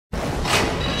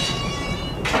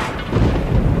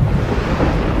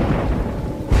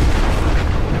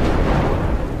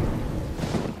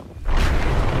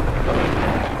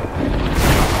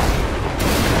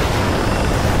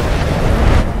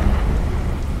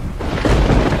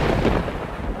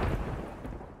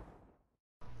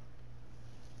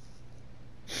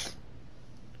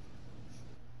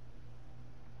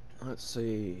Let's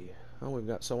see. Oh, we've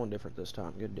got someone different this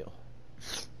time. Good deal.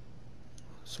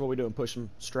 So what we doing? Push them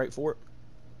straight for it?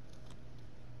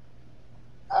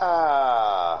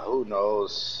 Who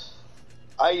knows?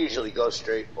 I usually go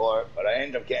straight for it, but I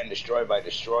end up getting destroyed by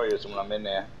destroyers when I'm in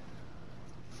there.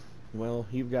 Well,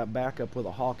 you've got backup with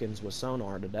a Hawkins with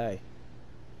sonar today.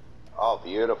 Oh,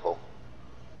 beautiful.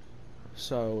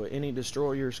 So any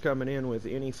destroyers coming in with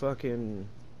any fucking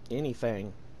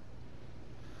anything,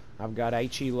 I've got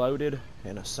HE loaded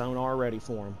and a sonar ready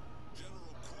for them.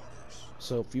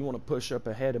 So if you want to push up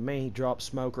ahead of me, drop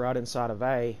smoke right inside of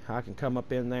A, I can come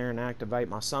up in there and activate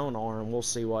my sonar and we'll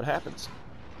see what happens.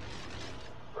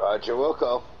 Roger,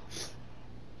 Wilco.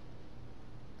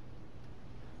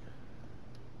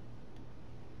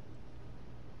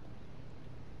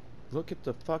 Look at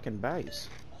the fucking base.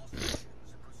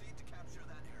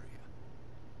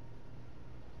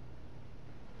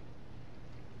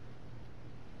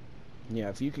 Yeah,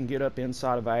 if you can get up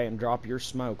inside of A and drop your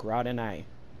smoke right in A,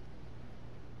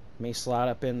 me slide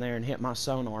up in there and hit my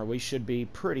sonar, we should be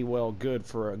pretty well good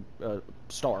for a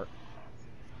start.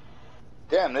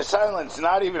 Damn, this island's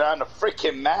not even on the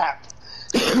freaking map.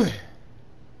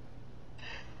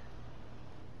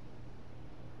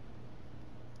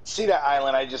 See that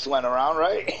island I just went around,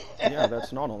 right? Yeah,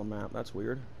 that's not on the map. That's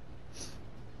weird.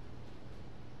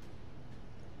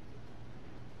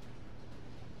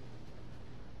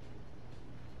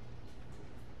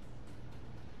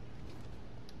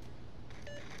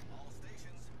 All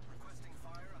stations requesting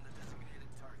fire on the designated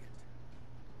target.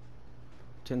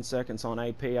 10 seconds on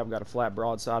AP. I've got a flat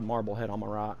broadside Marblehead on my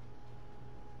right.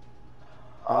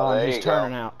 Oh, there he's you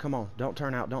turning go. out. Come on, don't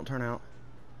turn out. Don't turn out.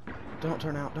 Don't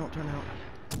turn out. Don't turn out.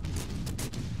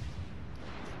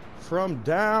 From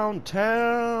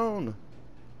downtown.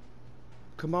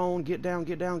 Come on, get down,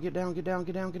 get down, get down, get down,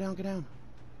 get down, get down, get down.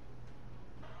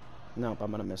 Nope,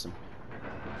 I'm gonna miss him.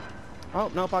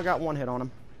 Oh, nope, I got one hit on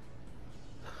him.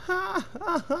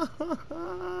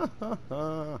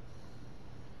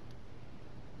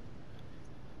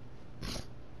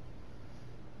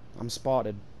 I'm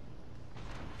spotted.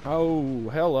 Oh,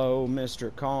 hello,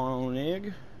 Mr.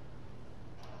 Koenig.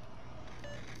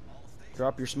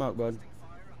 Drop your smoke, bud.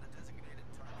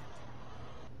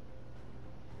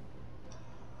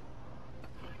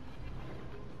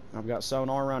 I've got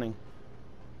sonar running.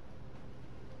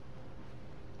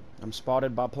 I'm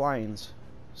spotted by planes.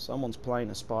 Someone's plane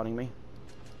is spotting me.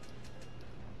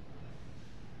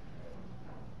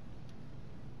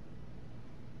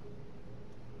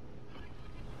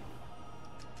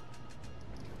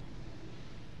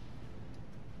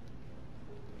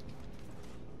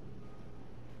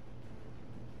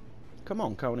 Come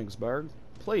on, Königsberg.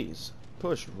 Please,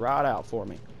 push right out for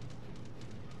me.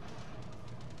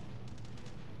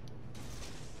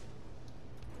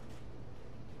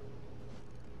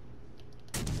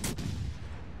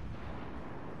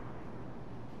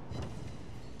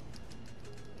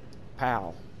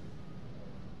 Pow.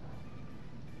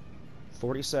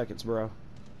 40 seconds, bro.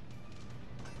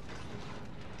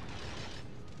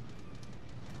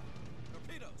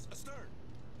 Torpedoes astern.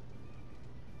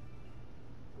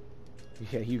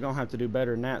 Yeah, you're gonna have to do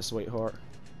better than that, sweetheart.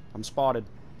 I'm spotted.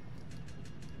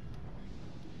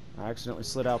 I accidentally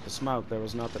slid out the smoke. There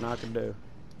was nothing I could do.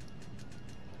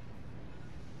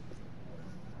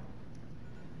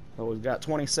 But we've got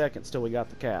 20 seconds till we got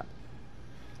the cap.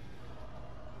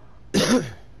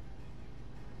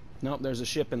 Nope, there's a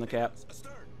ship in the cap.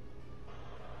 Astern.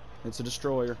 It's a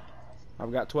destroyer.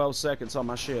 I've got 12 seconds on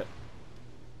my ship.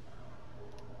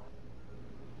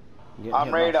 Getting I'm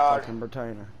hit by radar. fucking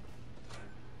Britannia.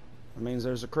 That means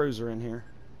there's a cruiser in here.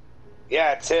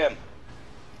 Yeah, it's him.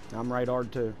 I'm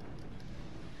radared too.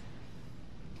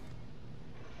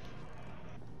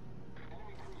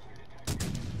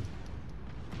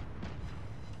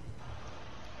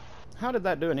 How did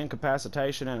that do an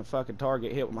incapacitation and a fucking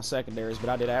target hit with my secondaries, but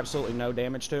I did absolutely no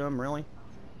damage to him, really?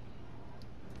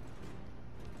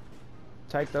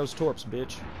 Take those torps,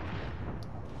 bitch.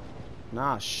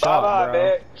 Nice shot, Bye-bye, bro.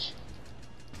 bitch.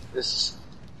 This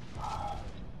I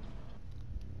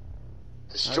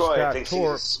destroyer got thinks he's a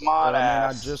torped, smart but I mean, I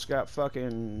ass. just got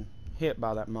fucking hit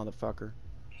by that motherfucker.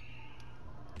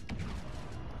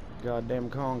 Goddamn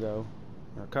Congo.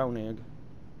 Or Koenig.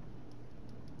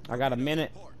 I got a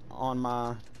minute on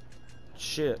my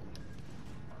shit.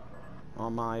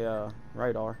 On my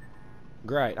radar.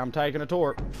 Great, I'm taking a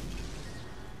torp.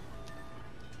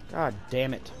 God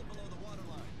damn it. Below the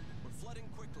waterline. We're flooding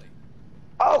quickly.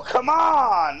 Oh, come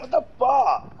on! What the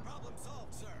fuck? Problem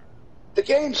solved, sir. The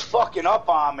game's fucking up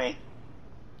on me.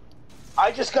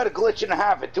 I just got a glitch and a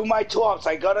half. It threw my torps.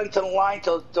 I got into the line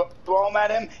to throw them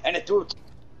at him, and it threw...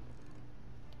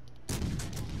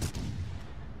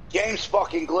 Game's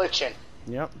fucking glitching.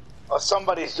 Yep. Or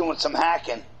somebody's doing some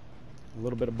hacking. A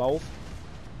little bit of both.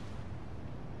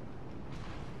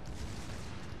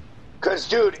 Because,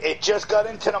 dude, it just got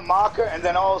into the marker, and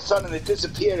then all of a sudden it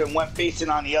disappeared and went facing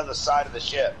on the other side of the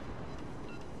ship.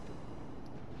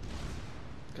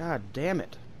 God damn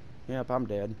it. Yep, I'm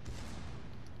dead.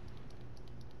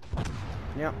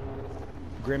 Yep.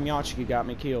 Grimyachki got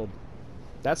me killed.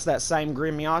 That's that same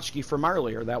Grimyachki from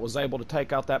earlier that was able to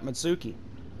take out that Mitsuki.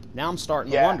 Now I'm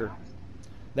starting to wonder.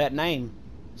 That name.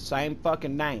 Same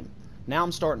fucking name. Now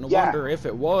I'm starting to wonder if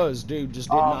it was dude just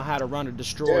didn't know how to run a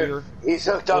destroyer. Dude, he's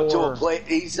hooked up to a plate.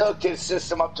 He's hooked his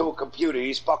system up to a computer.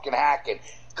 He's fucking hacking.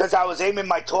 Because I was aiming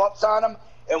my torps on him,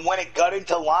 and when it got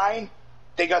into line,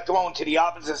 they got thrown to the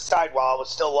opposite side while I was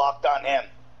still locked on him.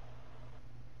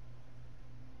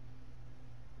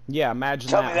 Yeah, imagine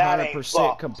Tell that, me that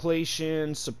 100%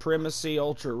 completion, supremacy,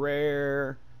 ultra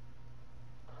rare.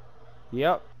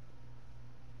 Yep.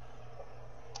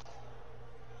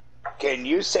 Can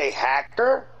you say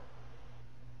hacker?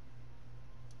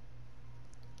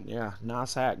 Yeah,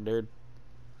 nice hack, dude.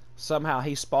 Somehow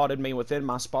he spotted me within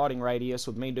my spotting radius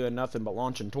with me doing nothing but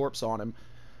launching torps on him.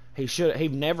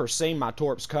 He'd never seen my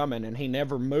torps coming, and he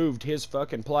never moved his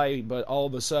fucking play, but all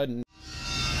of a sudden